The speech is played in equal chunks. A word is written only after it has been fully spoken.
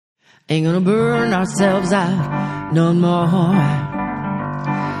Ain't gonna burn ourselves out no more.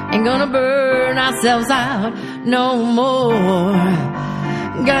 Ain't gonna burn ourselves out no more.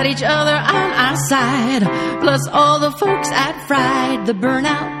 Got each other on our side, plus all the folks at Fried, the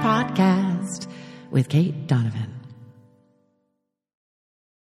Burnout Podcast with Kate Donovan.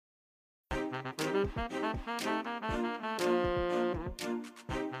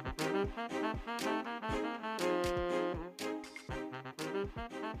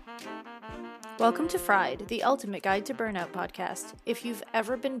 Welcome to Fried, the ultimate guide to burnout podcast. If you've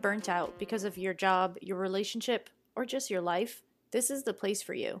ever been burnt out because of your job, your relationship, or just your life, this is the place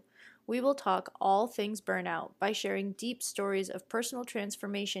for you. We will talk all things burnout by sharing deep stories of personal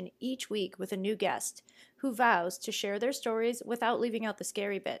transformation each week with a new guest who vows to share their stories without leaving out the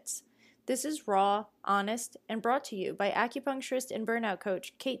scary bits. This is raw, honest, and brought to you by acupuncturist and burnout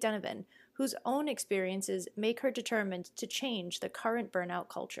coach Kate Donovan, whose own experiences make her determined to change the current burnout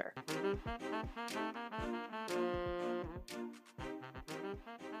culture.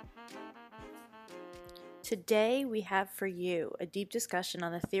 Today, we have for you a deep discussion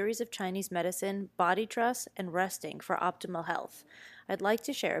on the theories of Chinese medicine, body trust, and resting for optimal health. I'd like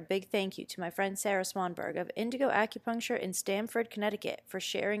to share a big thank you to my friend Sarah Swanberg of Indigo Acupuncture in Stamford, Connecticut, for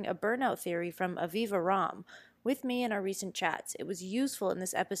sharing a burnout theory from Aviva Ram with me in our recent chats. It was useful in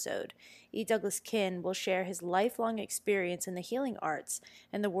this episode. E. Douglas Kihn will share his lifelong experience in the healing arts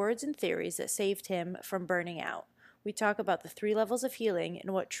and the words and theories that saved him from burning out. We talk about the 3 levels of healing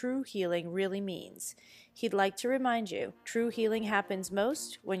and what true healing really means. He'd like to remind you, true healing happens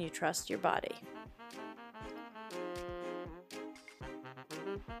most when you trust your body.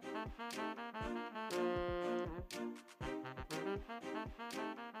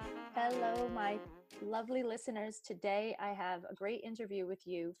 Hello, my lovely listeners. Today I have a great interview with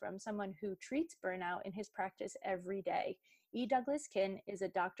you from someone who treats burnout in his practice every day. E. Douglas Kihn is a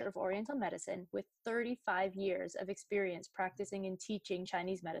doctor of Oriental medicine with 35 years of experience practicing and teaching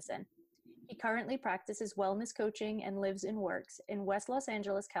Chinese medicine. He currently practices wellness coaching and lives and works in West Los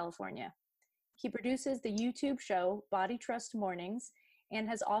Angeles, California. He produces the YouTube show Body Trust Mornings and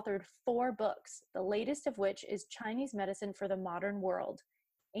has authored 4 books, the latest of which is Chinese Medicine for the Modern World: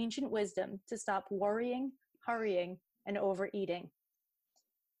 Ancient Wisdom to Stop Worrying, Hurrying, and Overeating.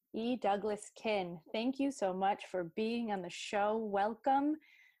 E. Douglas Kihn, thank you so much for being on the show. Welcome.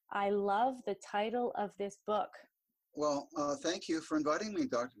 I love the title of this book. Well, thank you for inviting me,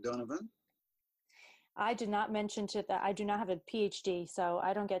 Dr. Donovan. I did not mention that I do not have a PhD, so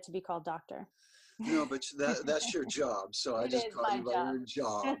I don't get to be called doctor. No, but that's your job, so I just call you by your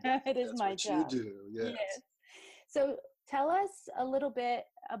job. It is my job. That's what you do, yes. So tell us a little bit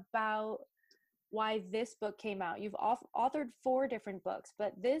about why this book came out. You've authored 4 different books,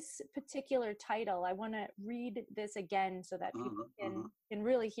 but this particular title, I want to read this again so that people can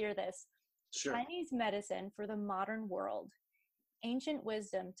really hear this. Sure. Chinese Medicine for the Modern World: Ancient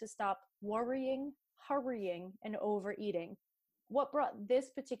Wisdom to Stop Worrying, Hurrying, and Overeating. What brought this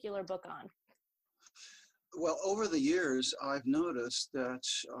particular book on? Well, over the years, I've noticed that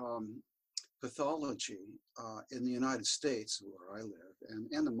pathology in the United States, where I live,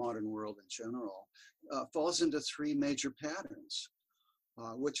 and the modern world in general, falls into 3 major patterns,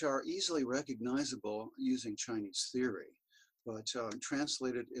 which are easily recognizable using Chinese theory, but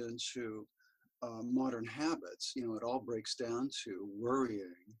translated into modern habits, it all breaks down to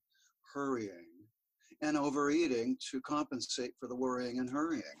worrying, hurrying, and overeating to compensate for the worrying and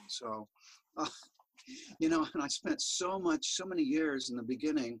hurrying. So, and I spent so many years in the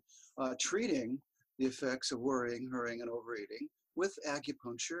beginning treating the effects of worrying, hurrying, and overeating with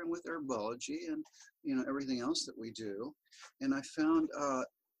acupuncture and with herbology and everything else that we do. And I found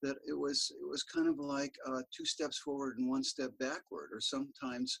that it was kind of like 2 steps forward and 1 step backward, or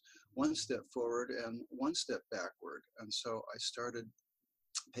sometimes 1 step forward and 1 step backward. And so I started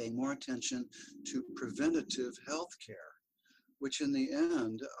paying more attention to preventative health care, which in the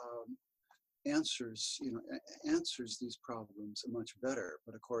end answers these problems much better.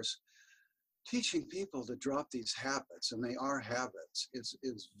 But of course, teaching people to drop these habits, and they are habits,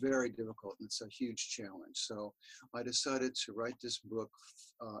 is very difficult, and it's a huge challenge. So I decided to write this book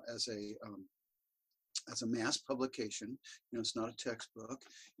as a mass publication. It's not a textbook.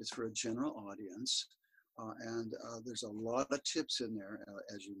 It's for a general audience. And there's a lot of tips in there,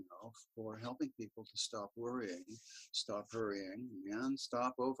 as you know, for helping people to stop worrying, stop hurrying, and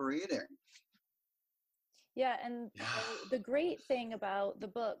stop overeating. Yeah, and the great thing about the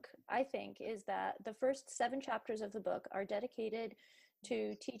book, I think, is that the first 7 chapters of the book are dedicated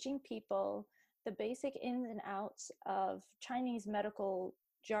to teaching people the basic ins and outs of Chinese medical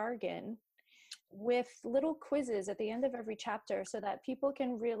jargon with little quizzes at the end of every chapter so that people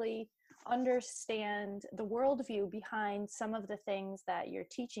can really understand the worldview behind some of the things that you're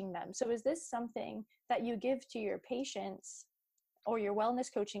teaching them. So is this something that you give to your patients or your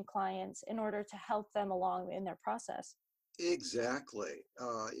wellness coaching clients in order to help them along in their process? Exactly.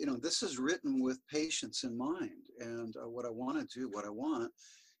 This is written with patients in mind. And what I want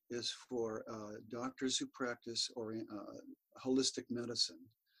is for doctors who practice holistic medicine,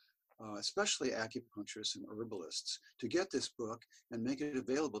 especially acupuncturists and herbalists, to get this book and make it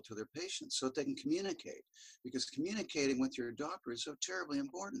available to their patients so that they can communicate. Because communicating with your doctor is so terribly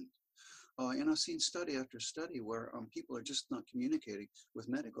important. And I've seen study after study where people are just not communicating with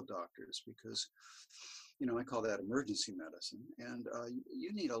medical doctors because, I call that emergency medicine. And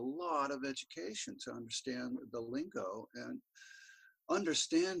you need a lot of education to understand the lingo, and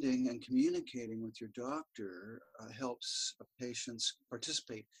understanding and communicating with your doctor helps patients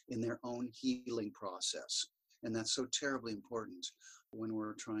participate in their own healing process. And that's so terribly important when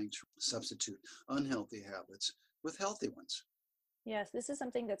we're trying to substitute unhealthy habits with healthy ones. Yes, this is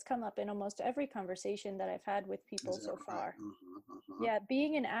something that's come up in almost every conversation that I've had with people so far. Yeah,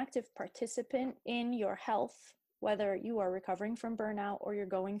 being an active participant in your health, whether you are recovering from burnout or you're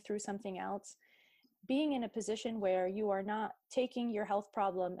going through something else, being in a position where you are not taking your health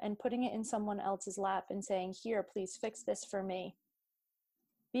problem and putting it in someone else's lap and saying, here, please fix this for me.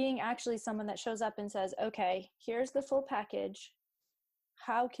 Being actually someone that shows up and says, okay, here's the full package.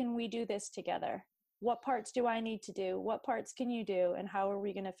 How can we do this together? What parts do I need to do? What parts can you do? And how are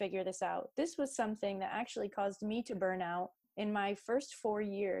we going to figure this out? This was something that actually caused me to burn out in my first 4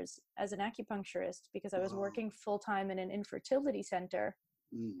 years as an acupuncturist, because I was working full-time in an infertility center.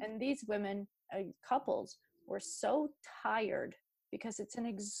 And these women, couples, were so tired because it's an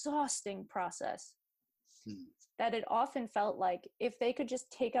exhausting process that it often felt like if they could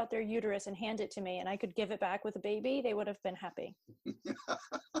just take out their uterus and hand it to me and I could give it back with a baby, they would have been happy.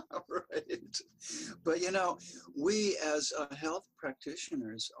 Right. But we as health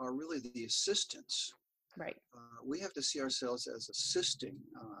practitioners are really the assistants. Right. We have to see ourselves as assisting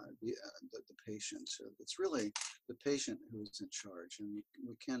the patient. It's really the patient who's in charge, and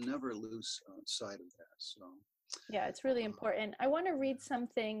we can never lose sight of that. So yeah, it's really important. I want to read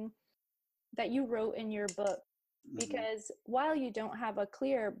something that you wrote in your book, because while you don't have a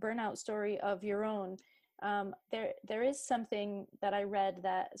clear burnout story of your own, there is something that I read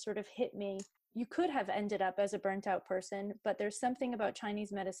that sort of hit me. You could have ended up as a burnt out person, but there's something about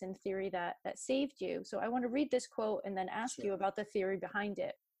Chinese medicine theory that saved you. So I want to read this quote and then ask you about the theory behind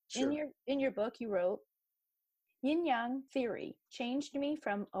it. Sure. In your book, you wrote, "Yin Yang theory changed me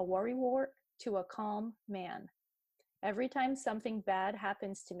from a worrywart to a calm man. Every time something bad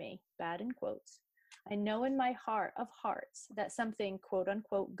happens to me, bad in quotes, I know in my heart of hearts that something quote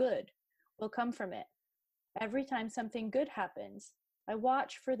unquote good will come from it. Every time something good happens, I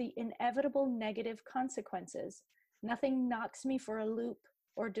watch for the inevitable negative consequences. Nothing knocks me for a loop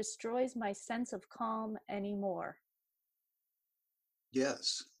or destroys my sense of calm anymore."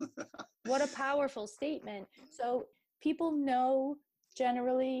 Yes. What a powerful statement. So people know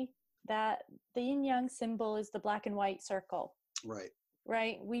generally that the yin yang symbol is the black and white circle. Right.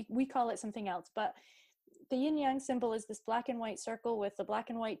 Right? We call it something else, but the yin yang symbol is this black and white circle with the black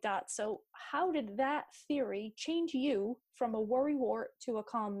and white dots. So how did that theory change you from a worrywart to a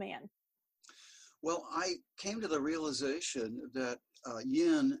calm man? Well, I came to the realization that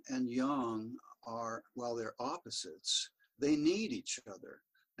yin and yang are, while they're opposites, they need each other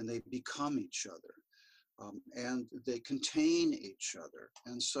and they become each other. And they contain each other.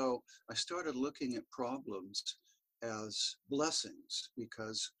 And so I started looking at problems as blessings,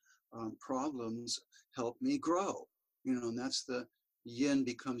 because problems help me grow, and that's the yin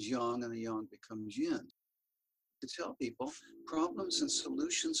becomes yang and the yang becomes yin. To tell people, problems and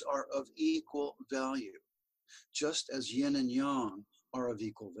solutions are of equal value, just as yin and yang are of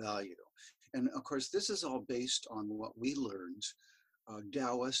equal value. And of course, this is all based on what we learned,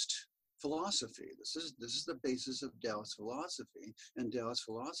 Taoist philosophy. This is the basis of Taoist philosophy, and Taoist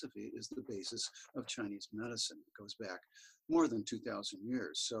philosophy is the basis of Chinese medicine. It goes back more than 2,000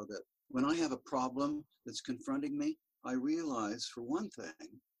 years. So that when I have a problem that's confronting me, I realize, for one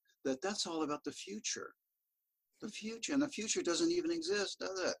thing, that that's all about the future. The future, and the future doesn't even exist,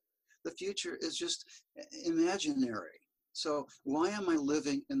 does it? The future is just imaginary. So why am I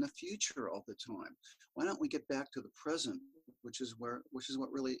living in the future all the time? Why don't we get back to the present, which is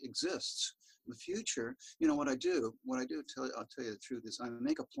what really exists? The future, what I do, I'll tell you the truth, is I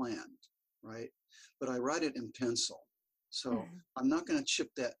make a plan, right? But I write it in pencil. So I'm not going to chip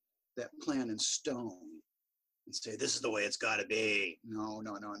that plan in stone. and say, this is the way it's got to be. No.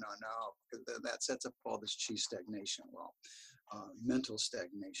 That sets up all this chi stagnation. Well, mental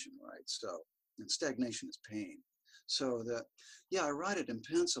stagnation, right? So, and stagnation is pain. So I write it in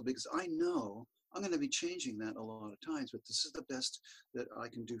pencil because I know I'm going to be changing that a lot of times, but this is the best that I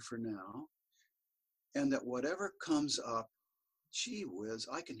can do for now. And that whatever comes up, gee whiz,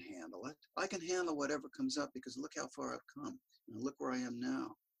 I can handle it. I can handle whatever comes up because look how far I've come. Look where I am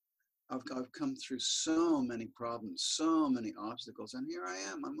now. I've come through so many problems, so many obstacles, and here I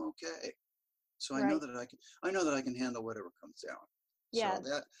am. I'm okay. So I know Right. that I can handle whatever comes down. Yeah.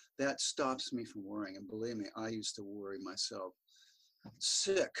 So that stops me from worrying. And believe me, I used to worry myself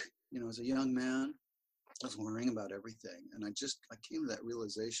sick. As a young man, I was worrying about everything. And I came to that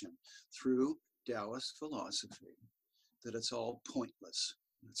realization through Taoist philosophy that it's all pointless.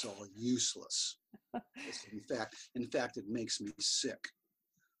 It's all useless. In fact, it makes me sick.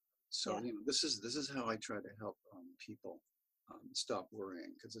 So Yeah. this is how I try to help people stop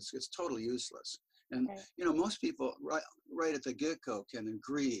worrying, because it's totally useless. And Right. most people right at the get-go can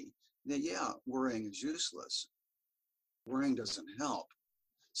agree that worrying is useless. Worrying doesn't help.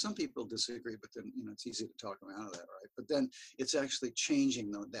 Some people disagree, but then it's easy to talk them out of that, right? But then it's actually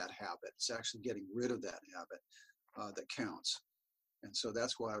changing that habit. It's actually getting rid of that habit that counts. And so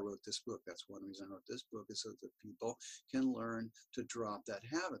that's why I wrote this book. That's one reason I wrote this book, is so that people can learn to drop that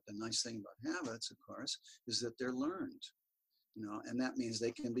habit. The nice thing about habits, of course, is that they're learned, and that means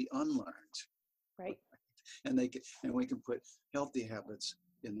they can be unlearned. Right. And we can put healthy habits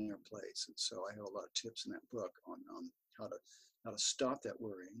in their place. And so I have a lot of tips in that book on how to stop that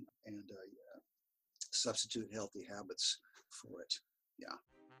worrying and substitute healthy habits for it. Yeah.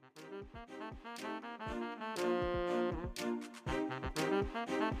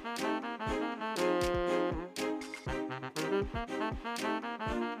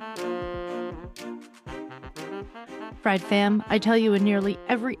 Fried Fam, I tell you in nearly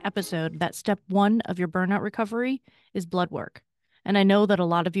every episode that step one of your burnout recovery is blood work. And I know that a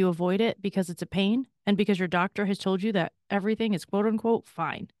lot of you avoid it because it's a pain and because your doctor has told you that everything is quote unquote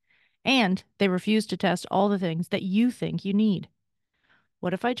fine. And they refuse to test all the things that you think you need.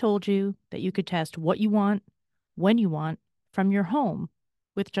 What if I told you that you could test what you want, when you want, from your home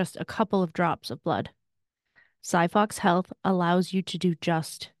with just a couple of drops of blood? Cyfox Health allows you to do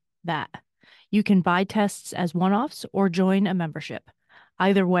just that. You can buy tests as one-offs or join a membership.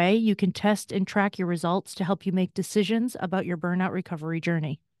 Either way, you can test and track your results to help you make decisions about your burnout recovery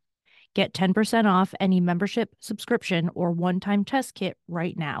journey. Get 10% off any membership, subscription, or one-time test kit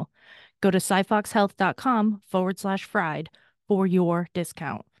right now. Go to cyfoxhealth.com/fried for your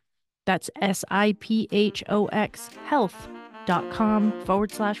discount. That's SIPHOX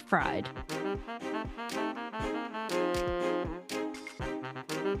health.com/fried.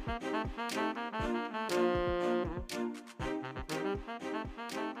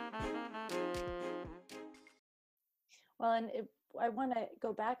 Well, and I want to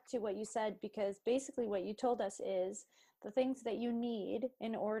go back to what you said, because basically what you told us is the things that you need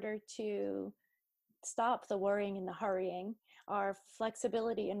in order to stop the worrying and the hurrying are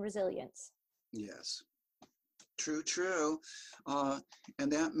flexibility and resilience. Yes. True.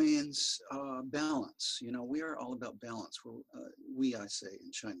 And that means balance. We are all about balance. I say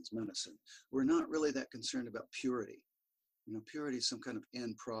in Chinese medicine, we're not really that concerned about purity. Purity is some kind of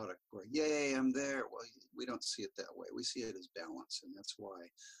end product where, yay, I'm there. Well, we don't see it that way. We see it as balance. And that's why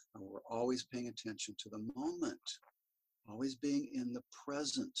we're always paying attention to the moment, always being in the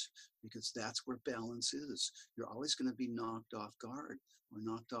present, because that's where balance is. You're always going to be knocked off guard or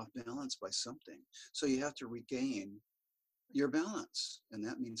knocked off balance by something. So you have to regain your balance, and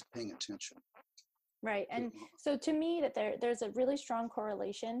that means paying attention. Right. And so to me, that there's a really strong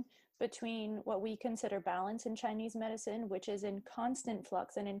correlation between what we consider balance in Chinese medicine, which is in constant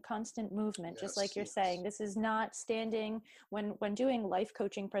flux and in constant movement, just like you're saying. This is not standing. When doing life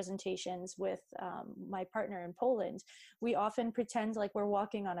coaching presentations with my partner in Poland, we often pretend like we're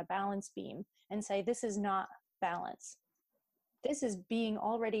walking on a balance beam and say, this is not balance. This is being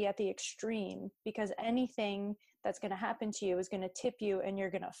already at the extreme, because anything that's going to happen to you is going to tip you and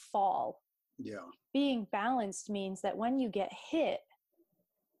you're going to fall. Yeah. Being balanced means that when you get hit,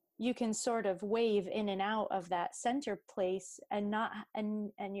 you can sort of wave in and out of that center place, and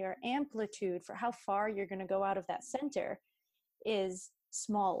your amplitude for how far you're going to go out of that center is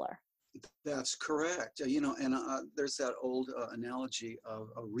smaller. That's correct. And there's that old analogy of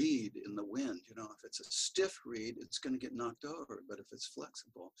a reed in the wind. If it's a stiff reed, it's going to get knocked over. But if it's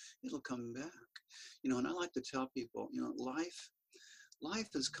flexible, it'll come back. And I like to tell people, life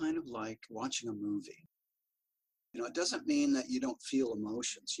is kind of like watching a movie. It doesn't mean that you don't feel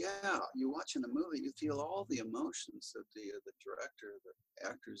emotions. Yeah, you're watching a movie, you feel all the emotions that the director, the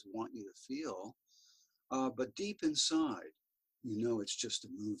actors want you to feel. But deep inside, it's just a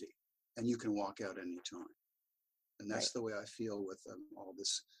movie, and you can walk out anytime. And that's the way I feel with all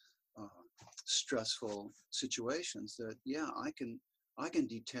this stressful situations. That I can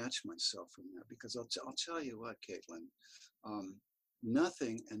detach myself from that, because I'll tell you what, Caitlin,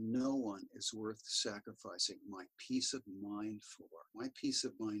 nothing and no one is worth sacrificing my peace of mind for. My peace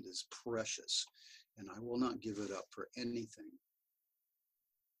of mind is precious, and I will not give it up for anything.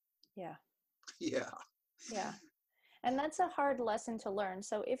 Yeah. Yeah. Yeah. And that's a hard lesson to learn.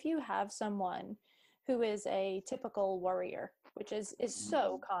 So if you have someone who is a typical worrier, which is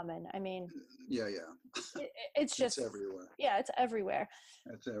so common. I mean, yeah. It's just everywhere. Yeah, it's everywhere.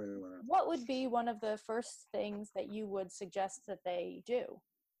 It's everywhere. What would be one of the first things that you would suggest that they do?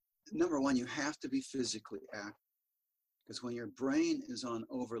 Number one, you have to be physically active, because when your brain is on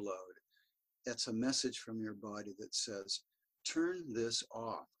overload, that's a message from your body that says, turn this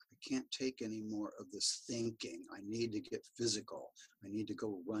off. I can't take any more of this thinking. I need to get physical. I need to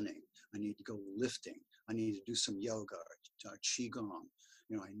go running. I need to go lifting. I need to do some yoga or qigong.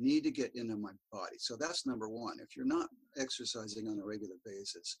 I need to get into my body. So that's number one. If you're not exercising on a regular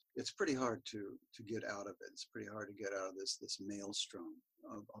basis, it's pretty hard to get out of it. It's pretty hard to get out of this maelstrom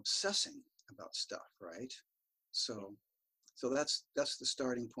of obsessing about stuff, right? So that's the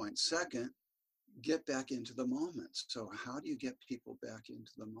starting point. Second, get back into the moment. So how do you get people back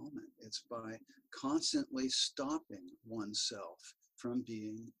into the moment? It's by constantly stopping oneself from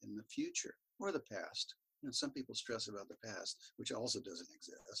being in the future or the past. Some people stress about the past, which also doesn't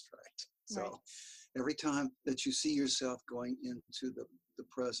exist, right? So every time that you see yourself going into the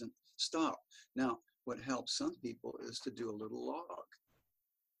present, stop. Now, what helps some people is to do a little log,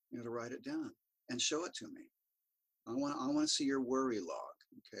 to write it down and show it to me. I want to see your worry log,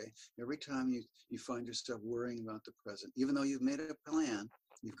 okay? Every time you find yourself worrying about the present, even though you've made a plan,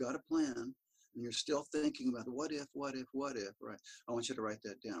 you've got a plan, and you're still thinking about what if, right? I want you to write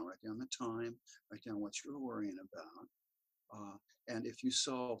that down. Write down the time, write down what you're worrying about, and if you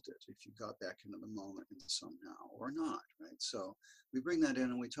solved it, if you got back into the moment somehow or not, right? So we bring that in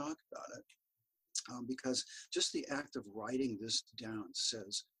and we talk about it, because just the act of writing this down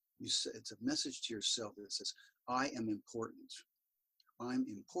says, it's a message to yourself that says, I am important. I'm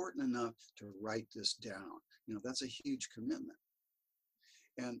important enough to write this down. That's a huge commitment.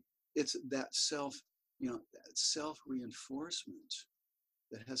 And it's that self-reinforcement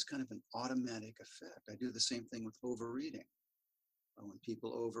that has kind of an automatic effect. I do the same thing with overeating. When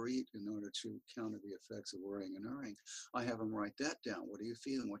people overeat in order to counter the effects of worrying and hurrying, I have them write that down. What are you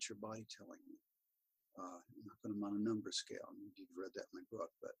feeling? What's your body telling you? I put them on a number scale. You've read that in my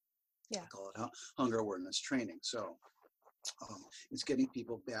book, but I call it hunger awareness training. So it's getting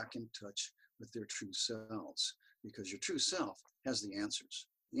people back in touch with their true selves, because your true self has the answers.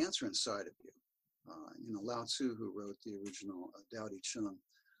 The answer inside of you. Lao Tzu, who wrote the original Tao Te Ching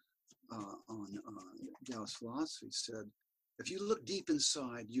on Taoist philosophy, said, if you look deep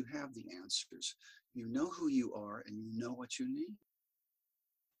inside, you have the answers. You know who you are, and you know what you need.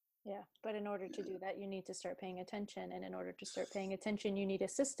 Yeah, but in order to do that, you need to start paying attention. And in order to start paying attention, you need a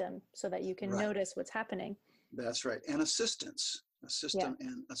system so that you can notice what's happening. That's right. And assistance. A system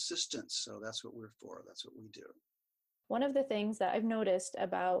and assistance. So that's what we're for. That's what we do. One of the things that I've noticed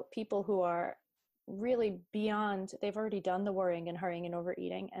about people who are really beyond, they've already done the worrying and hurrying and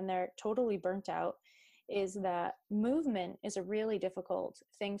overeating, and they're totally burnt out, is that movement is a really difficult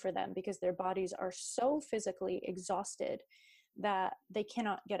thing for them, because their bodies are so physically exhausted that they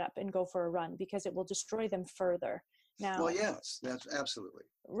cannot get up and go for a run, because it will destroy them further. Now, well, yes, that's absolutely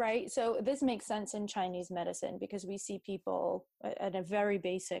right. So this makes sense in Chinese medicine, because we see people at a very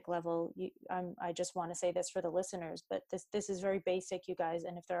basic level. I just want to say this for the listeners, but this is very basic, you guys.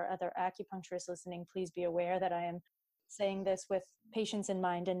 And if there are other acupuncturists listening, please be aware that I am saying this with patients in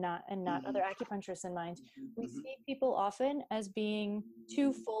mind and not other acupuncturists in mind. We see people often as being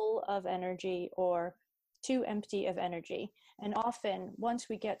too full of energy or too empty of energy. And often, once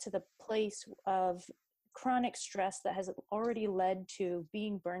we get to the place of chronic stress that has already led to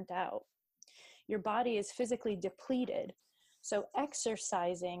being burnt out, your body is physically depleted. So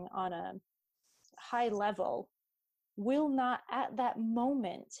exercising on a high level will not at that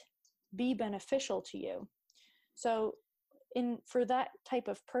moment be beneficial to you. So for that type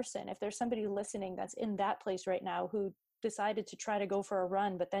of person, if there's somebody listening that's in that place right now who decided to try to go for a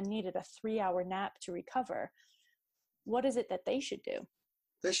run but then needed a 3-hour nap to recover, what is it that they should do?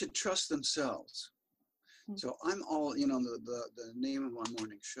 They should trust themselves. So I'm all, the name of my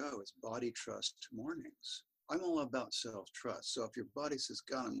morning show is Body Trust Mornings. I'm all about self-trust. So if your body says,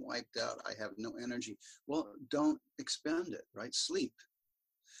 God, I'm wiped out, I have no energy, well, don't expend it, right? Sleep.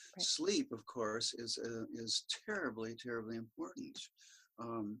 Right. Sleep, of course, is terribly, terribly important.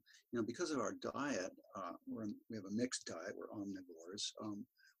 Because of our diet, we have a mixed diet, we're omnivores.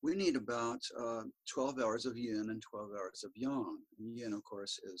 We need about 12 hours of yin and 12 hours of yang. Yin, of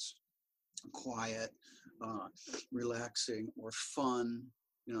course, is quiet, relaxing, or fun,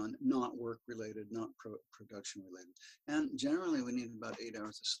 not work related, not production related. And generally we need about 8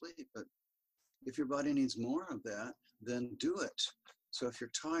 hours of sleep, but if your body needs more of that, then do it. So if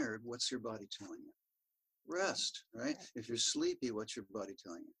you're tired, what's your body telling you? Rest, right? If you're sleepy, what's your body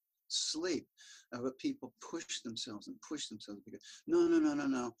telling you? Sleep. But people push themselves because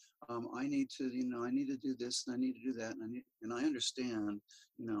no. I need to do this and I need to do that, and I understand,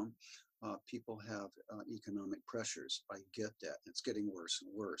 people have economic pressures. I get that. It's getting worse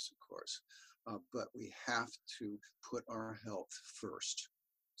and worse, of course. But we have to put our health first.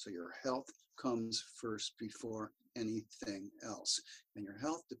 So your health comes first before anything else. And your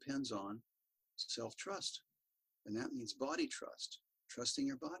health depends on self-trust. And that means body trust, trusting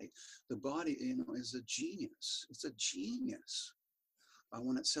your body. The body, is a genius. It's a genius.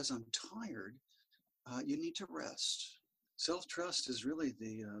 When it says, I'm tired, you need to rest. Self-trust is really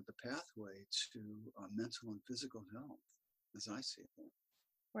the pathway to mental and physical health, as I see it.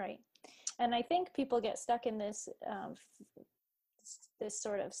 Right. And I think people get stuck in this this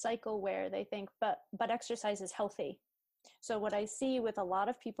sort of cycle where they think, but exercise is healthy. So what I see with a lot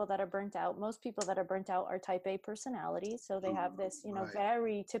of people that are burnt out, most people that are burnt out are type A personalities. So they have this, Right.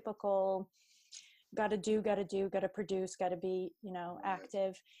 very typical, gotta do, gotta produce, gotta be,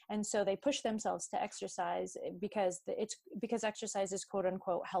 active. And so they push themselves to exercise because exercise is quote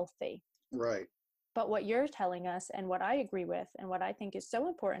unquote healthy. Right. But what you're telling us, and what I agree with, and what I think is so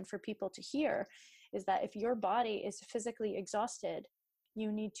important for people to hear, is that if your body is physically exhausted,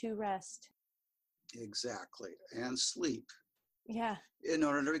 you need to rest. Exactly. And sleep. Yeah. In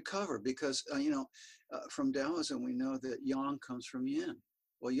order to recover, because, from Taoism, we know that yang comes from yin.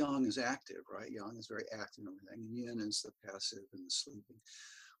 Well, yang is active, right? Yang is very active and everything. And yin is the passive and the sleeping.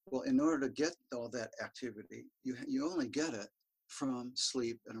 Well, in order to get all that activity, you only get it from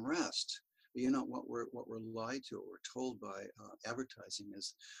sleep and rest. What we're lied to, what we're told by advertising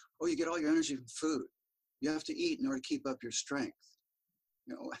is, you get all your energy from food. You have to eat in order to keep up your strength.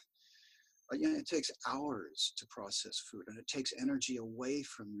 It takes hours to process food, and it takes energy away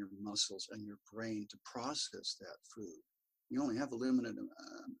from your muscles and your brain to process that food. You only have a limited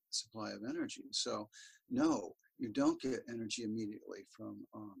supply of energy. So, no, you don't get energy immediately from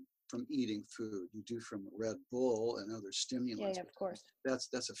eating food. You do from Red Bull and other stimulants. Yeah, of course.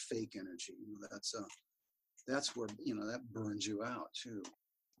 That's a fake energy. That's where that burns you out too.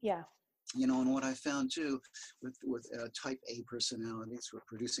 Yeah. And what I found too with type A personalities who are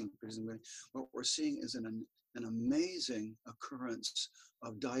producing, what we're seeing is an amazing occurrence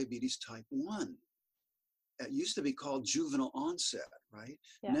of diabetes type 1. It used to be called juvenile onset, right?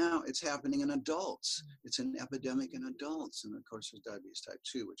 Yeah. Now it's happening in adults. It's an epidemic in adults. And of course, there's diabetes type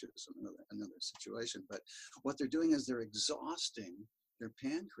 2, which is another situation. But what they're doing is they're exhausting their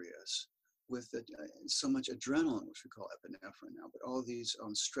pancreas with so much adrenaline, which we call epinephrine now, but all these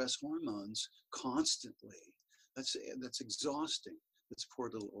stress hormones constantly. That's exhausting this poor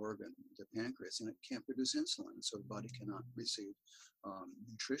little organ, the pancreas, and it can't produce insulin, so the body cannot receive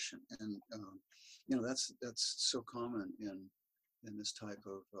nutrition. And that's so common in this type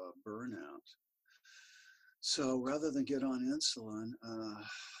of burnout. So rather than get on insulin,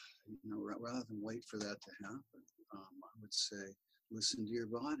 rather than wait for that to happen, I would say listen to your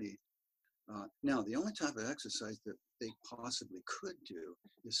body. Now, the only type of exercise that they possibly could do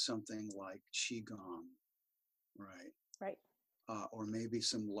is something like Qigong, right? Right. Or maybe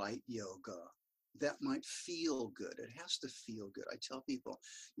some light yoga. That might feel good. It has to feel good. I tell people,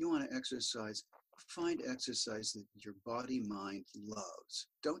 you want to exercise, find exercise that your body, mind loves.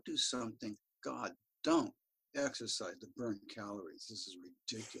 Don't do something, don't exercise to burn calories. This is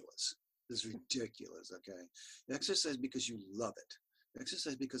ridiculous. Okay? Exercise because you love it.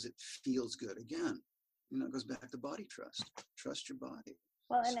 Exercise because it feels good. Again, it goes back to body trust. Trust your body.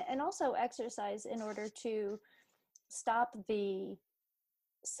 Well, and also exercise in order to stop the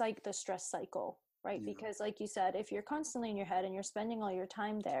stress cycle, right? Yeah. Because like you said, if you're constantly in your head and you're spending all your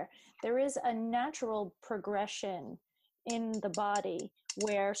time there is a natural progression in the body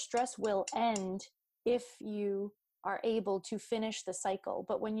where stress will end if you are able to finish the cycle.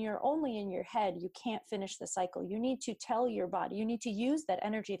 But when you're only in your head, you can't finish the cycle. You need to tell your body, you need to use that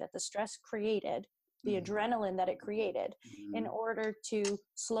energy that the stress created, the adrenaline that it created, in order to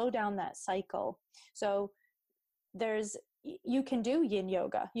slow down that cycle. So you can do yin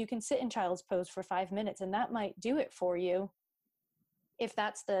yoga. You can sit in child's pose for 5 minutes, and that might do it for you if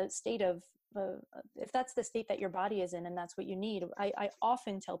that's the state that your body is in and that's what you need. I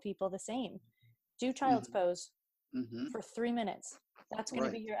often tell people the same. Do child's pose for 3 minutes. That's going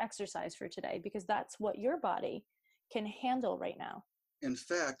to be your exercise for today, because that's what your body can handle right now. In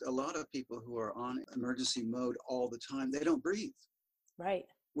fact, a lot of people who are on emergency mode all the time, they don't breathe. Right.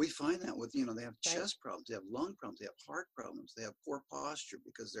 We find that with, they have chest problems, they have lung problems, they have heart problems, they have poor posture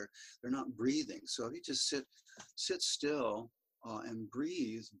because they're not breathing. So if you just sit still and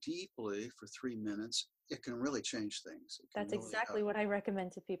breathe deeply for 3 minutes, it can really change things. That's really exactly what I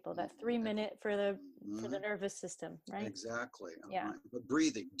recommend to people. That 3 minute for the nervous system, right? Exactly. Yeah. Right. But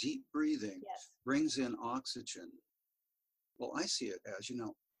breathing, deep breathing, brings in oxygen. Well, I see it as,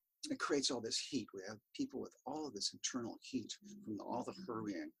 it creates all this heat. We have people with all of this internal heat from all the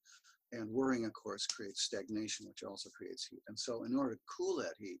hurrying. And worrying, of course, creates stagnation, which also creates heat. And so in order to cool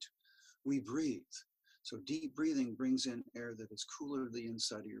that heat, we breathe. So deep breathing brings in air that is cooler to the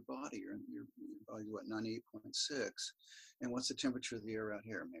inside of your body. Your body's, 98.6. And what's the temperature of the air out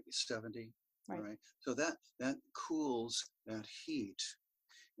here? Maybe 70, right? So that cools that heat.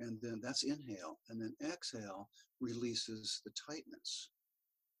 And then that's inhale. And then exhale releases the tightness.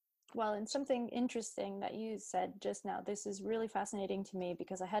 Well, and something interesting that you said just now, this is really fascinating to me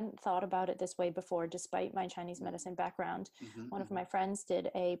because I hadn't thought about it this way before, despite my Chinese medicine background. One of my friends did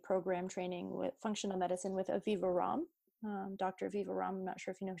a program training with functional medicine with Aviva Ram, Dr. Aviva Ram. I'm not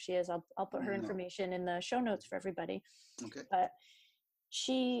sure if you know who she is. I'll put her information in the show notes for everybody. Okay. But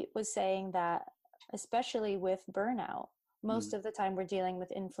she was saying that, especially with burnout, most of the time we're dealing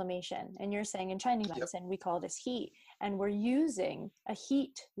with inflammation. And you're saying in Chinese medicine, we call this heat. And we're using a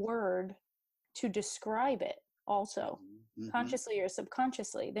heat word to describe it also, consciously or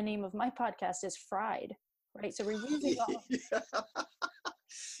subconsciously. The name of my podcast is Fried, right? So we're using all...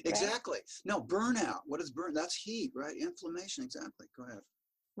 Exactly. No, burnout. What is burn? That's heat, right? Inflammation. Exactly. Go ahead.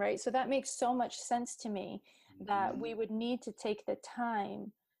 Right. So that makes so much sense to me that we would need to take the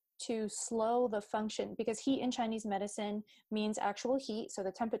time to slow the function, because heat in Chinese medicine means actual heat. So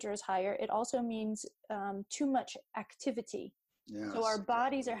the temperature is higher. It also means too much activity. Yes, so our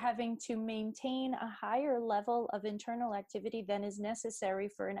bodies are having to maintain a higher level of internal activity than is necessary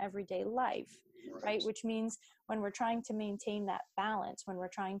for an everyday life, right? Which means when we're trying to maintain that balance, when we're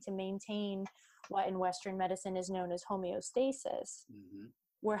trying to maintain what in Western medicine is known as homeostasis,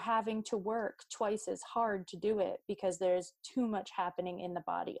 we're having to work twice as hard to do it because there's too much happening in the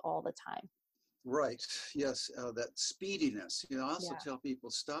body all the time. Right. Yes. That speediness. I also tell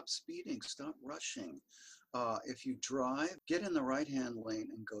people, stop speeding, stop rushing. If you drive, get in the right-hand lane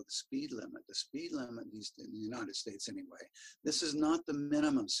and go the speed limit. The speed limit, in the United States anyway, this is not the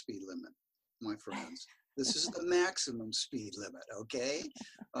minimum speed limit, my friends. This is the maximum speed limit, okay?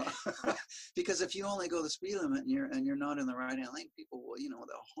 Because if you only go the speed limit and you're not in the right-hand lane, people will,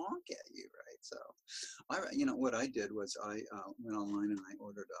 they'll honk at you, right? So, what I did was I went online and I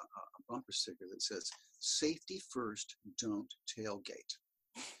ordered a bumper sticker that says, "Safety first, don't tailgate,"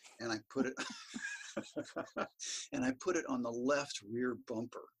 and I put it, on the left rear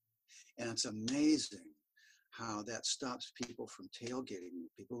bumper, and it's amazing how that stops people from tailgating.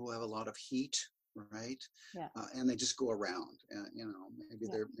 People who have a lot of heat. Right. Yeah. And they just go around and, maybe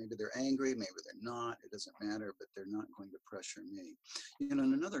they're angry, maybe they're not, it doesn't matter, but they're not going to pressure me. And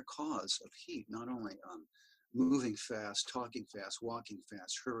another cause of heat, not only moving fast, talking fast, walking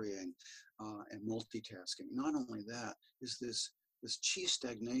fast, hurrying, and multitasking. Not only that is this qi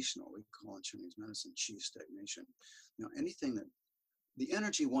stagnation, what we call in Chinese medicine, qi stagnation. Anything that the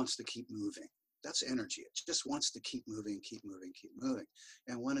energy wants to keep moving. That's energy. It just wants to keep moving, keep moving, keep moving.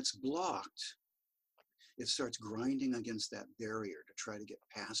 And when it's blocked, it starts grinding against that barrier to try to get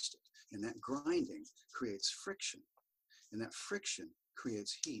past it. And that grinding creates friction. And that friction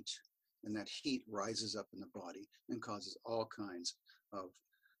creates heat. And that heat rises up in the body and causes all kinds of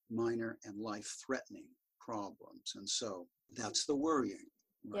minor and life-threatening problems. And so that's the worrying.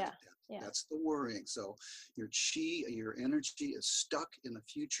 Right? That's the worrying. So your chi, your energy is stuck in the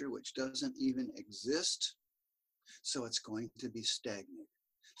future, which doesn't even exist. So it's going to be stagnated.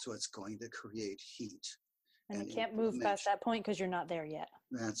 So it's going to create heat. And it can't move past that point because you're not there yet.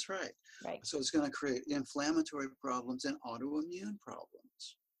 That's right. Right. So it's going to create inflammatory problems and autoimmune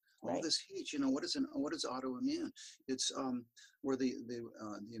problems. All this heat, what is autoimmune? It's where the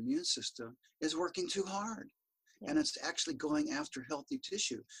immune system is working too hard. And it's actually going after healthy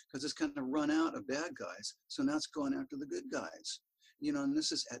tissue because it's kind of run out of bad guys. So now it's going after the good guys. And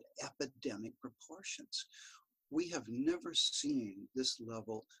this is at epidemic proportions. We have never seen this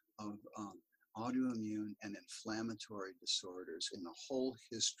level of autoimmune and inflammatory disorders in the whole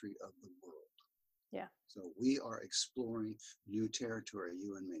history of the world. Yeah. So we are exploring new territory,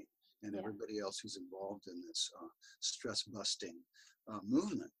 you and me, and Yeah. everybody else who's involved in this stress busting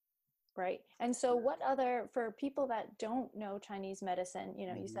movement. Right. And so what other, for people that don't know Chinese medicine, you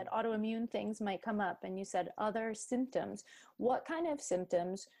know, you said autoimmune things might come up, and you said other symptoms. What kind of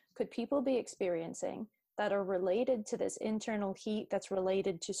symptoms could people be experiencing that are related to this internal heat that's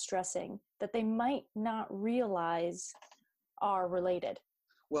related to stressing that they might not realize are related?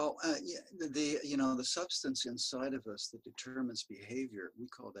 Well, the substance inside of us that determines behavior, we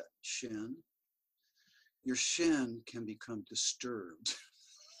call that Shen. Your Shen can become disturbed.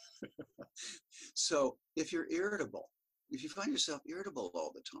 So if you're irritable, if you find yourself irritable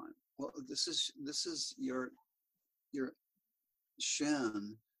all the time, well, this is your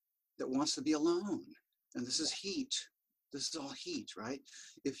Shen that wants to be alone, and this is heat. This is all heat, right?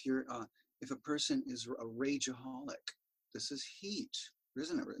 If a person is a rageaholic, this is heat,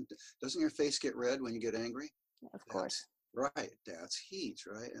 isn't it? Doesn't your face get red when you get angry? Of course. Right, that's heat,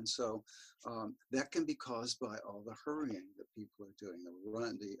 right? And so that can be caused by all the hurrying that people are doing,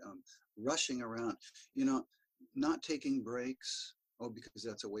 the rushing around, not taking breaks. Oh, because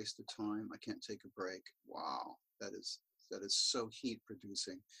that's a waste of time. I can't take a break. Wow, that is so heat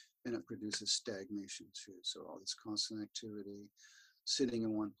producing, and it produces stagnation too. So all this constant activity, sitting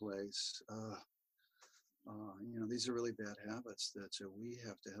in one place. These are really bad habits that we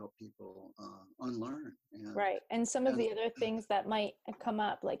have to help people unlearn. Right. And some of the other things that might come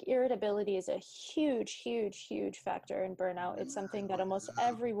up, like irritability, is a huge, huge, huge factor in burnout. It's something that almost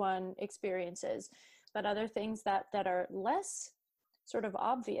everyone experiences. But other things that are less sort of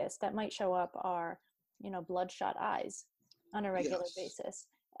obvious that might show up are, bloodshot eyes on a regular basis,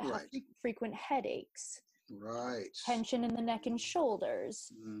 right. frequent headaches, right, tension in the neck and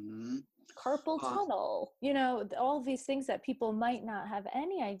shoulders, carpal tunnel, all these things that people might not have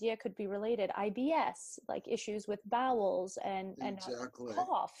any idea could be related. IBS, like issues with bowels and exactly. A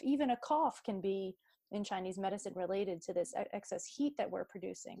cough. Even a cough can be in Chinese medicine related to this excess heat that we're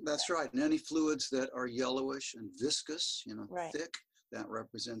producing. That's right. And any fluids that are yellowish and viscous, right. thick, that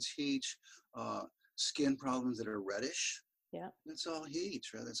represents heat. Skin problems that are reddish. Yeah. That's all heat,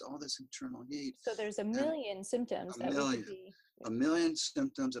 right? That's all this internal heat. So there's a million symptoms a million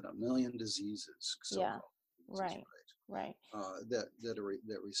symptoms and a million diseases. Right. Right. That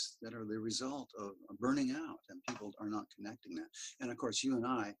are the result of burning out, and people are not connecting that. And of course, you and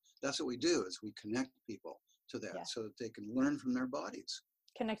I, that's what we do, is we connect people to that so that they can learn from their bodies.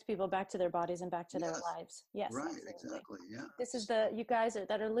 Connect people back to their bodies and back to their lives. Yes, right, absolutely. Exactly. Yeah. This is you guys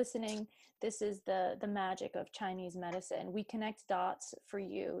that are listening. This is the magic of Chinese medicine. We connect dots for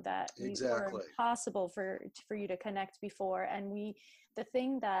you that were impossible for you to connect before. And the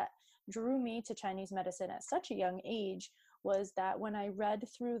thing that drew me to Chinese medicine at such a young age was that when I read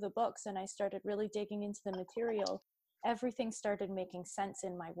through the books and I started really digging into the material, everything started making sense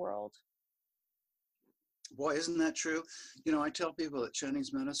in my world. Boy, isn't that true? I tell people that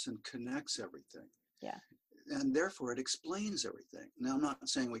Chinese medicine connects everything. Yeah. And therefore it explains everything. Now, I'm not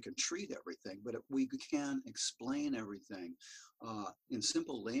saying we can treat everything, but we can explain everything in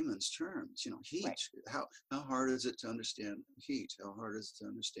simple layman's terms. Heat. Right. How hard is it to understand heat? How hard is it to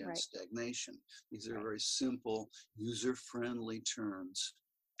understand stagnation? These are very simple, user-friendly terms.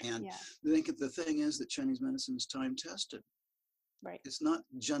 And I think the thing is that Chinese medicine is time-tested. Right. It's not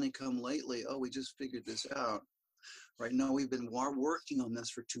Johnny come lately. Oh, we just figured this out. Right. No, we've been working on this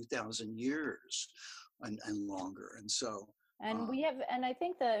for 2,000 years and longer. And so. And and I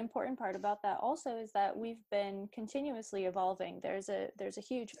think the important part about that also is that we've been continuously evolving. There's a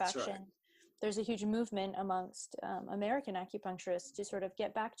huge faction. Right. There's a huge movement amongst American acupuncturists to sort of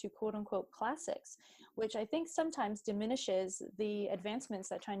get back to quote unquote classics, which I think sometimes diminishes the advancements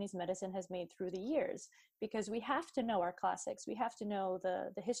that Chinese medicine has made through the years, because we have to know our classics. We have to know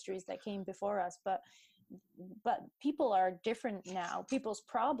the histories that came before us, but people are different now. People's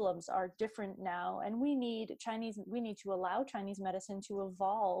problems are different now. And we need to allow Chinese medicine to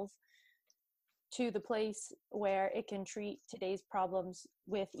evolve to the place where it can treat today's problems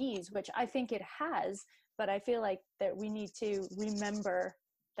with ease, which I think it has, but I feel like that we need to remember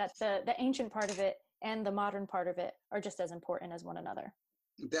that the ancient part of it and the modern part of it are just as important as one another.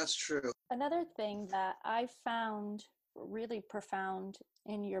 That's true. Another thing that I found really profound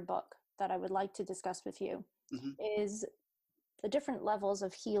in your book that I would like to discuss with you is the different levels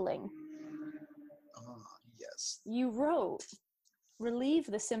of healing. Yes. You wrote, relieve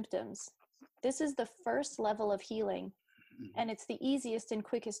the symptoms. This is the first level of healing, and it's the easiest and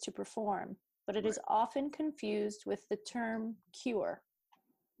quickest to perform, but it is often confused with the term cure.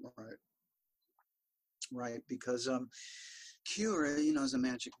 Right. right? Because cure, you know, is a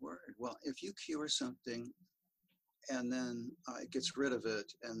magic word. Well, if you cure something and then it gets rid of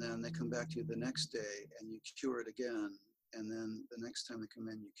it, and then they come back to you the next day and you cure it again, and then the next time they come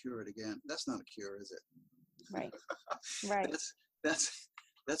in, you cure it again. That's not a cure, is it? Right. Right.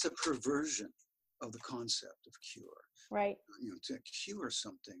 That's a perversion of the concept of cure. Right. You know, to cure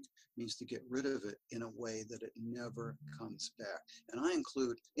something means to get rid of it in a way that it never comes back. And I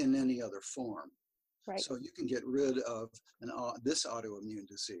include in any other form. Right. So you can get rid of this autoimmune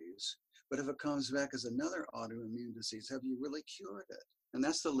disease, but if it comes back as another autoimmune disease, have you really cured it? And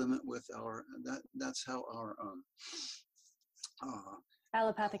that's the limit with that's how our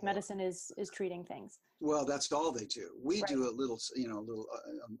allopathic medicine is treating things. Well, that's all they do. We Right. do a little,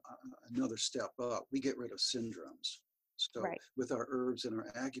 another step up. We get rid of syndromes. So Right. with our herbs and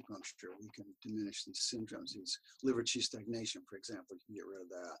our acupuncture, we can diminish these syndromes. These liver qi stagnation, for example, you can get rid of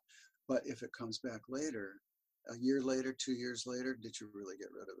that. But if it comes back later, a year later, 2 years later, did you really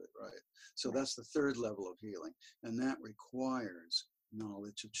get rid of it, right? So Right. that's the third level of healing. And that requires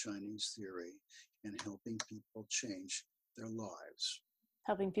knowledge of Chinese theory and helping people change their lives.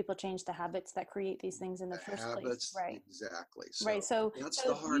 Helping people change the habits that create these things in the first Habits, place. Right. exactly. So right. So that's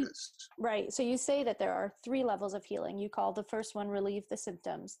the hardest. Right. So you say that there are 3 levels of healing. You call the first one relieve the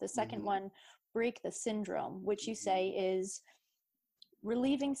symptoms. The second one break the syndrome, which you say is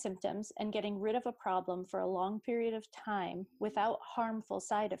relieving symptoms and getting rid of a problem for a long period of time without harmful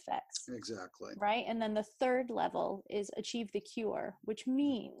side effects. Exactly. Right. And then the third level is achieve the cure, which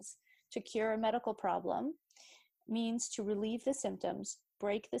means to cure a medical problem, means to relieve the symptoms,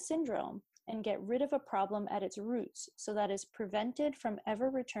 break the syndrome, and get rid of a problem at its roots so that is prevented from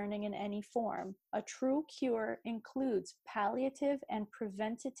ever returning in any form. A true cure includes palliative and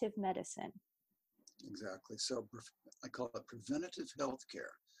preventative medicine. Exactly. So I call it preventative health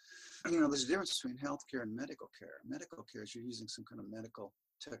care. You know, there's a difference between health care and medical care. Medical care is you're using some kind of medical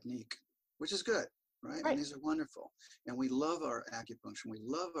technique, which is good, right? And these are wonderful. And we love our acupuncture, we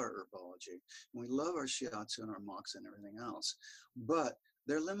love our herbology, and we love our shiatsu and our moxa and everything else. But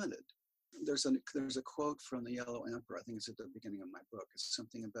they're limited. There's a quote from the Yellow Emperor, I think it's at the beginning of my book. It's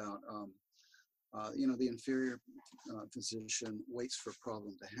something about, the inferior physician waits for a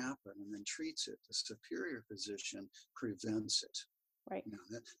problem to happen and then treats it. The superior physician prevents it. Right. You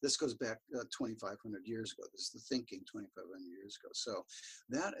know, this goes back 2,500 years ago. This is the thinking 2,500 years ago. So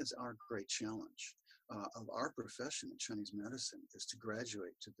that is our great challenge of our profession in Chinese medicine, is to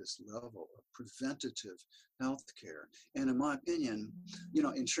graduate to this level of preventative health care. And in my opinion, you know,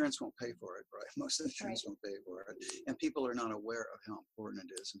 insurance won't pay for it, right? Most of the insurance won't pay for it. And people are not aware of how important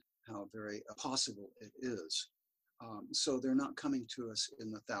it is and how very possible it is. So they're not coming to us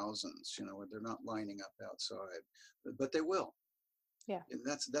in the thousands, you know, or they're not lining up outside, but they will. Yeah.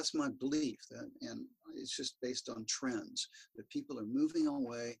 That's my belief, and it's just based on trends that people are moving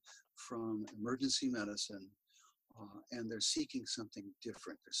away from emergency medicine, and they're seeking something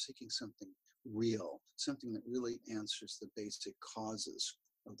different. They're seeking something real, something that really answers the basic causes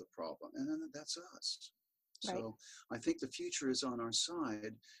of the problem, and then that's us. So I think the future is on our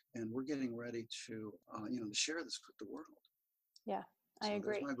side, and we're getting ready to to share this with the world. Yeah, I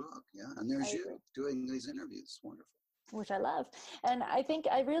agree. There's my book, and there's you doing these interviews. Wonderful. Which I love. And I think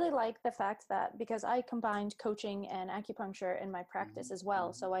I really like the fact that, because I combined coaching and acupuncture in my practice as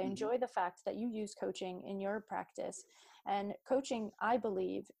well. So I enjoy the fact that you use coaching in your practice. And coaching, I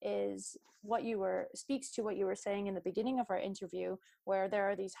believe, is speaks to what you were saying in the beginning of our interview, where there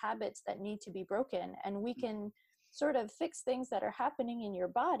are these habits that need to be broken, and we can sort of fix things that are happening in your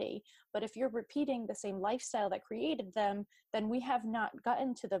body. But if you're repeating the same lifestyle that created them, then we have not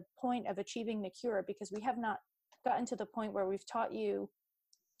gotten to the point of achieving the cure, because we have not gotten to the point where we've taught you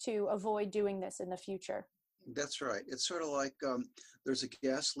to avoid doing this in the future. That's right. It's sort of like there's a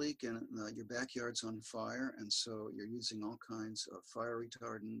gas leak and your backyard's on fire, and so you're using all kinds of fire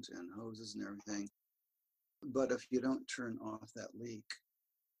retardant and hoses and everything. But if you don't turn off that leak,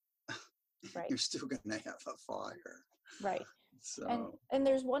 you're still going to have a fire. Right. So. And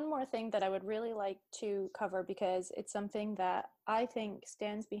there's one more thing that I would really like to cover, because it's something that I think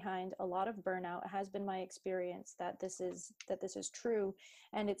stands behind a lot of burnout. It has been my experience that this is true,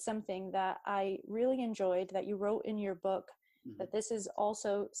 and it's something that I really enjoyed that you wrote in your book, that this is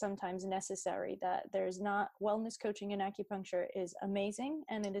also sometimes necessary, that there's not wellness coaching and acupuncture is amazing,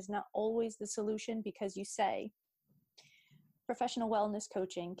 and it is not always the solution, because you say professional wellness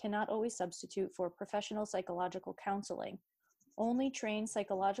coaching cannot always substitute for professional psychological counseling. Only trained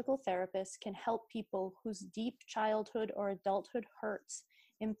psychological therapists can help people whose deep childhood or adulthood hurts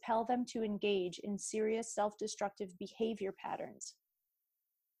impel them to engage in serious self-destructive behavior patterns.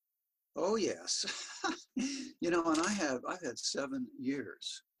 Oh yes. And I've had 7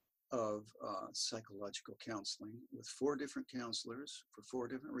 years of psychological counseling with 4 different counselors for 4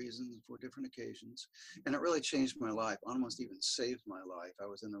 different reasons, 4 different occasions. And it really changed my life, almost even saved my life. I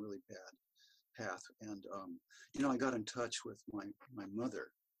was in a really bad path. And, I got in touch with my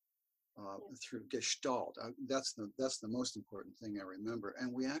mother through Gestalt. That's the most important thing I remember.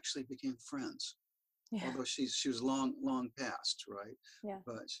 And we actually became friends. Yeah. Although she was long past, right? Yeah.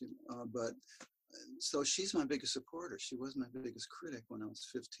 But so she's my biggest supporter. She was my biggest critic when I was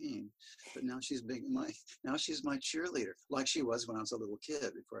 15, but now she's my cheerleader, like she was when I was a little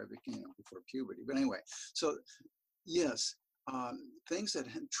kid before puberty. But anyway, so yes, things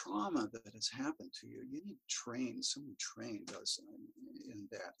trauma that has happened to you, you need someone trained us in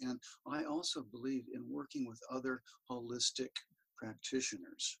that. And I also believe in working with other holistic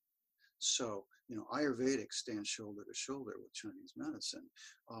practitioners. So, Ayurvedic stands shoulder to shoulder with Chinese medicine.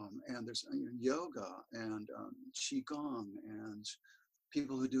 And there's yoga and Qigong and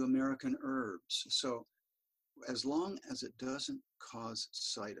people who do American herbs. So as long as it doesn't cause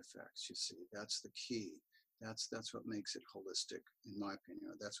side effects, you see, that's the key. That's what makes it holistic, in my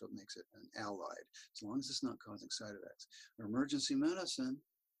opinion. That's what makes it an allied, as long as it's not causing side effects. Emergency medicine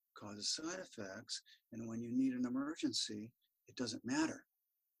causes side effects, and when you need an emergency, it doesn't matter.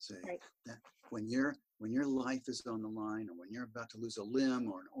 Say that when your life is on the line, or when you're about to lose a limb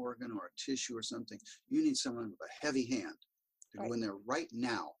or an organ or a tissue or something, you need someone with a heavy hand to go in there right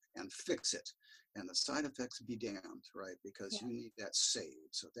now and fix it. And the side effects be damned, right? Because you need that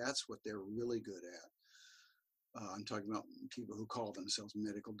saved. So that's what they're really good at. I'm talking about people who call themselves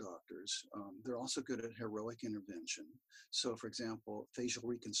medical doctors. They're also good at heroic intervention. So, for example, facial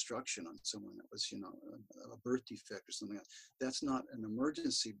reconstruction on someone that was, a birth defect or something like that. That's not an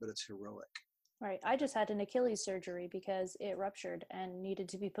emergency, but it's heroic. Right. I just had an Achilles surgery because it ruptured and needed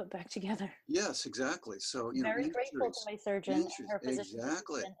to be put back together. Yes, exactly. So, very grateful to my surgeon and her physician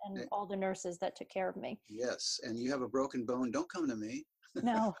assistant and all the nurses that took care of me. Yes. And you have a broken bone, don't come to me.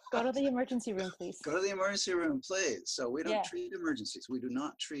 No, go to the emergency room, please. Go to the emergency room, please. So we don't treat emergencies. We do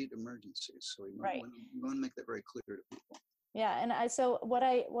not treat emergencies. So we want to make that very clear to people. Yeah, and so what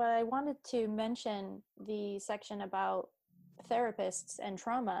I wanted to mention, the section about therapists and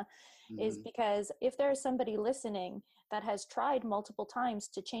trauma, is because if there is somebody listening that has tried multiple times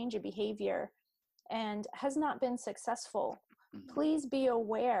to change a behavior and has not been successful, please be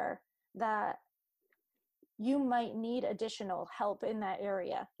aware that you might need additional help in that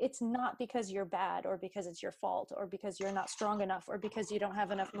area. It's not because you're bad or because it's your fault or because you're not strong enough or because you don't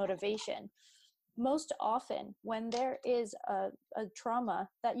have enough motivation. Most often, when there is a trauma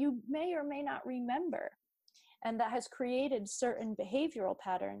that you may or may not remember and that has created certain behavioral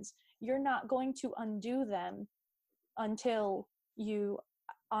patterns, you're not going to undo them until you,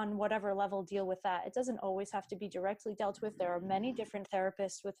 on whatever level, deal with that. It doesn't always have to be directly dealt with. There are many different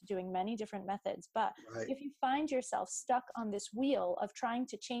therapists with doing many different methods. But if you find yourself stuck on this wheel of trying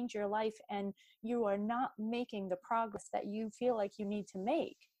to change your life and you are not making the progress that you feel like you need to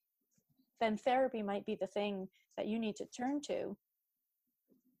make, then therapy might be the thing that you need to turn to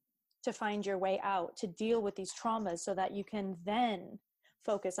find your way out, to deal with these traumas so that you can then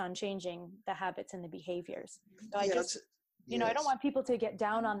focus on changing the habits and the behaviors. So I don't want people to get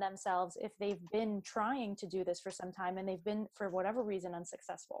down on themselves if they've been trying to do this for some time and they've been, for whatever reason,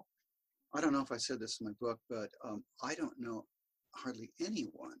 unsuccessful. I don't know if I said this in my book, but I don't know hardly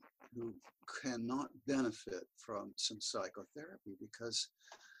anyone who cannot benefit from some psychotherapy, because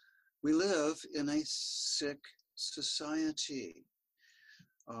we live in a sick society.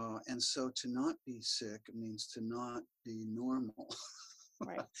 And so to not be sick means to not be normal.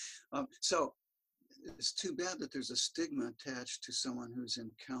 Right. So it's too bad that there's a stigma attached to someone who's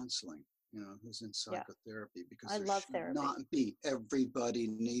in counseling, who's in psychotherapy, because I love therapy. Not be. Everybody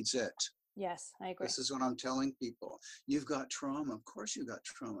needs it. Yes, I agree. This is what I'm telling people. You've got trauma. Of course you got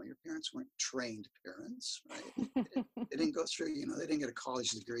trauma. Your parents weren't trained parents, right? They didn't go through, they didn't get a college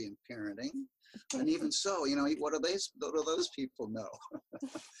degree in parenting. And even so, what do those people know?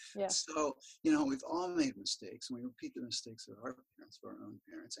 So, we've all made mistakes, and we repeat the mistakes of our parents, of our own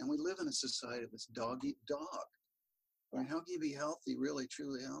parents. And we live in a society that's dog eat dog. I mean, how can you be healthy, really,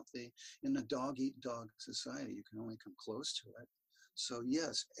 truly healthy, in a dog eat dog society? You can only come close to it. So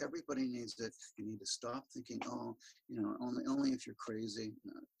yes, everybody needs it. You need to stop thinking, only if you're crazy.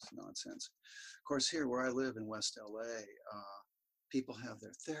 No, it's nonsense. Of course, here where I live in West LA, people have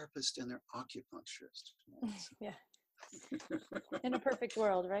their therapist and their acupuncturist. Yeah. In a perfect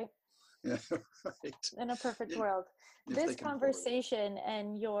world, right? Yeah, right. In a perfect world. This conversation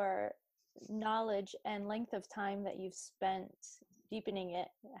and your knowledge and length of time that you've spent deepening it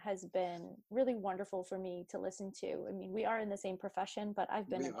has been really wonderful for me to listen to. I mean, we are in the same profession, but I've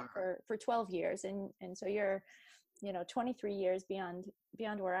been in it for 12 years. And so you're, 23 years beyond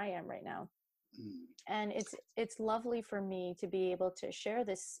where I am right now. And it's lovely for me to be able to share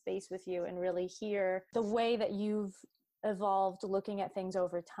this space with you and really hear the way that you've evolved looking at things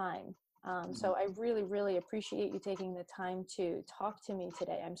over time. So I really, really appreciate you taking the time to talk to me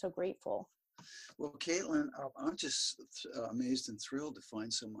today. I'm so grateful. Well, Caitlin, I'm just amazed and thrilled to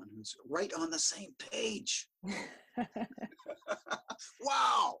find someone who's right on the same page.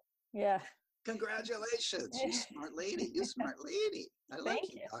 Wow. Yeah. Congratulations. You smart lady. You smart lady. I like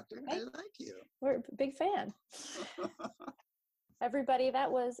you, doctor. I like you. We're a big fan. Everybody,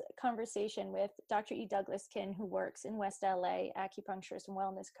 that was a conversation with Dr. E. Douglas Kihn, who works in West LA, acupuncturist and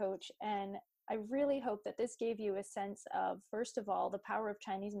wellness coach. And I really hope that this gave you a sense of, first of all, the power of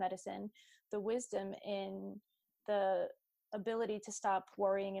Chinese medicine, the wisdom in the ability to stop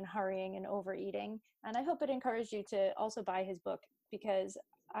worrying and hurrying and overeating. And I hope it encouraged you to also buy his book, because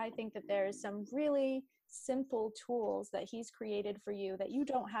I think that there's some really simple tools that he's created for you that you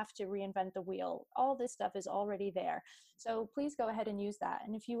don't have to reinvent the wheel. All this stuff is already there. So please go ahead and use that.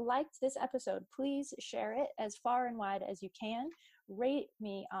 And if you liked this episode, please share it as far and wide as you can. Rate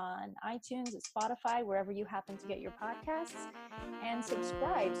me on iTunes, Spotify, wherever you happen to get your podcasts, and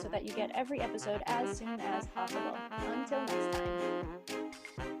subscribe so that you get every episode as soon as possible. Until next time.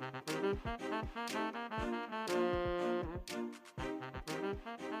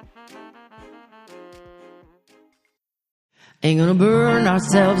 Ain't gonna burn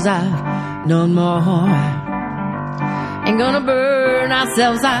ourselves out no more. Ain't gonna burn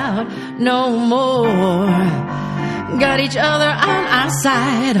ourselves out no more. Got each other on our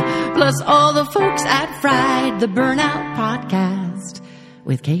side, plus all the folks at Fried, the Burnout Podcast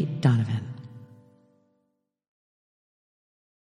with Kate Donovan.